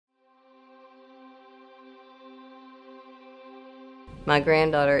My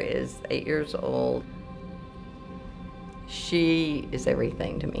granddaughter is 8 years old. She is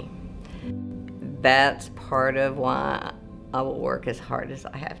everything to me. That's part of why I will work as hard as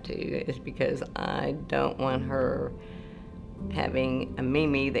I have to, is because I don't want her having a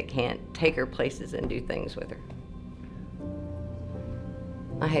Mimi that can't take her places and do things with her.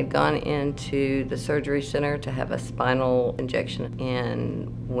 I had gone into the surgery center to have a spinal injection,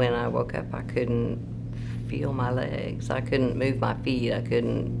 and when I woke up, I couldn't feel my legs. I couldn't move my feet. I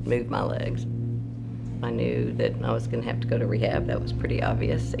couldn't move my legs. I knew that I was going to have to go to rehab. That was pretty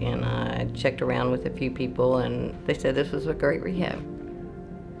obvious, and I checked around with a few people, and they said this was a great rehab.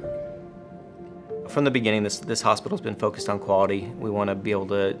 From the beginning, this hospital's been focused on quality. We want to be able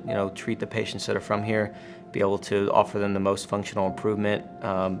to, treat the patients that are from here, be able to offer them the most functional improvement,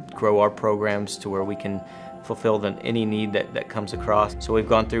 grow our programs to where we can fulfill any need that comes across. So we've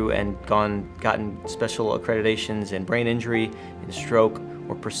gone through and gotten special accreditations in brain injury, in stroke.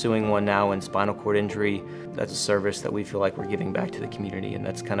 We're pursuing one now in spinal cord injury. That's a service that we feel like we're giving back to the community, and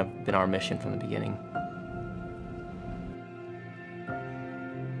that's kind of been our mission from the beginning.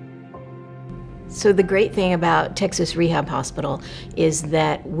 So the great thing about Texas Rehab Hospital is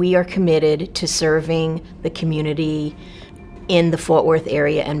that we are committed to serving the community in the Fort Worth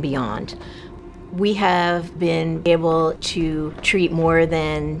area and beyond. We have been able to treat more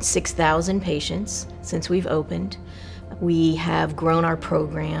than 6,000 patients since we've opened. We have grown our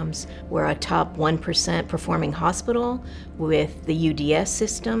programs. We're a top 1% performing hospital with the UDS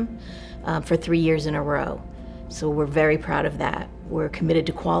system for 3 years in a row. So we're very proud of that. We're committed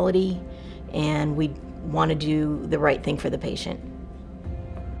to quality, and we want to do the right thing for the patient.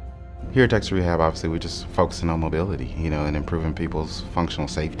 Here at Texas Rehab, obviously, we're just focusing on mobility, and improving people's functional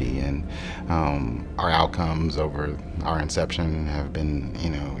safety. And our outcomes over our inception have been,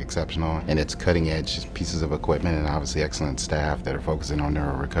 exceptional. And it's cutting-edge pieces of equipment and obviously excellent staff that are focusing on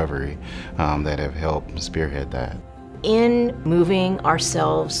neuro recovery that have helped spearhead that. In moving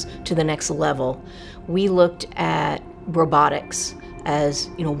ourselves to the next level, we looked at robotics as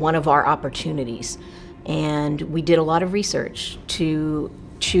one of our opportunities, and we did a lot of research to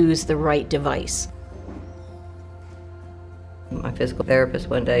choose the right device. My physical therapist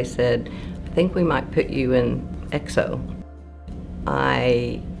one day said, "I think we might put you in EXO."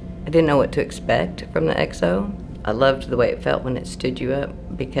 I didn't know what to expect from the EXO. I loved the way it felt when it stood you up,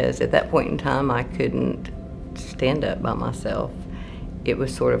 because at that point in time I couldn't stand up by myself. It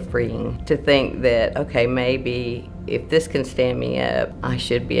was sort of freeing to think that, okay, maybe if this can stand me up, I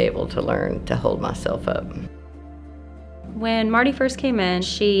should be able to learn to hold myself up. When Marty first came in,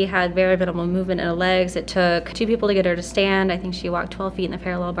 she had very minimal movement in her legs. It took 2 people to get her to stand. I think she walked 12 feet in the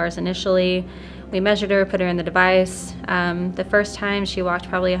parallel bars initially. We measured her, put her in the device. The first time she walked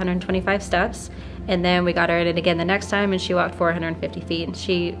probably 125 steps, and then we got her in it again the next time, and she walked 450 feet.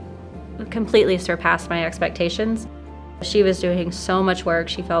 She completely surpassed my expectations. She was doing so much work.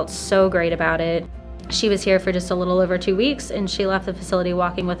 She felt so great about it. She was here for just a little over 2 weeks, and she left the facility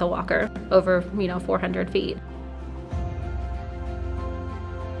walking with a walker over 400 feet.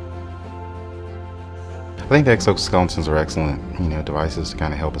 I think the exoskeletons are excellent, devices to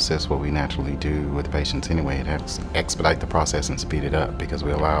kind of help assist what we naturally do with patients anyway. It helps expedite the process and speed it up, because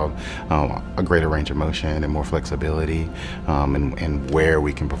we allow a greater range of motion and more flexibility in where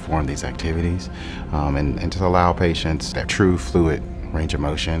we can perform these activities, and to allow patients that true fluid range of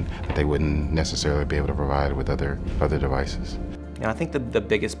motion that they wouldn't necessarily be able to provide with other devices. I think the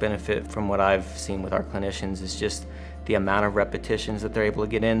biggest benefit from what I've seen with our clinicians is just the amount of repetitions that they're able to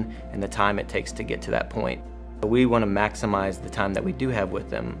get in and the time it takes to get to that point. We want to maximize the time that we do have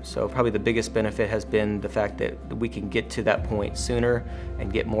with them. So probably the biggest benefit has been the fact that we can get to that point sooner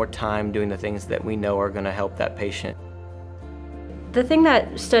and get more time doing the things that we know are going to help that patient. The thing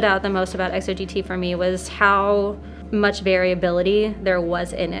that stood out the most about ExoGT for me was how much variability there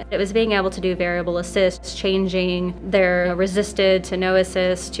was in it. It was being able to do variable assists, changing their resisted to no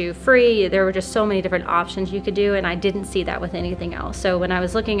assist to free. There were just so many different options you could do, and I didn't see that with anything else. So when I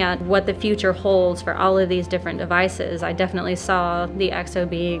was looking at what the future holds for all of these different devices, I definitely saw the Exo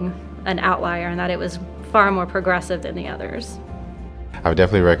being an outlier, and that it was far more progressive than the others. I would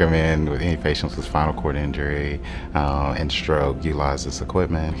definitely recommend with any patients with spinal cord injury and stroke, utilize this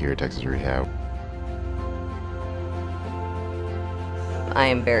equipment here at Texas Rehab. I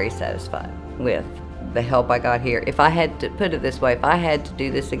am very satisfied with the help I got here. If I had to put it this way, if I had to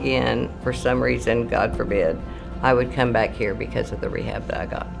do this again for some reason, God forbid, I would come back here because of the rehab that I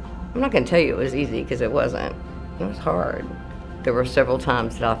got. I'm not going to tell you it was easy, because it wasn't. It was hard. There were several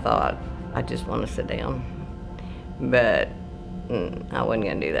times that I thought, I just want to sit down. But I wasn't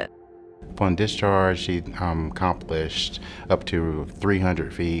going to do that. Upon discharge, she accomplished up to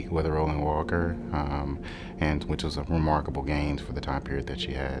 300 feet with a rolling walker, and which was a remarkable gain for the time period that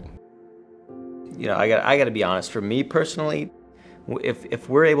she had. You know, I got to be honest. For me personally, if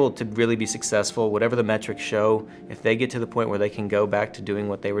we're able to really be successful, whatever the metrics show, if they get to the point where they can go back to doing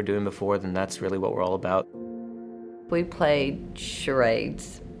what they were doing before, then that's really what we're all about. We played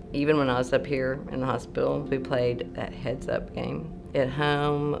charades. Even when I was up here in the hospital, we played that heads-up game. At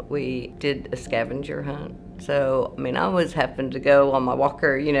home, we did a scavenger hunt. So, I mean, I was having to go on my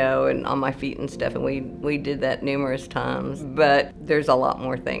walker, you know, and on my feet and stuff, and we did that numerous times. But there's a lot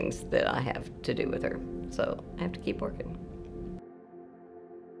more things that I have to do with her, so I have to keep working.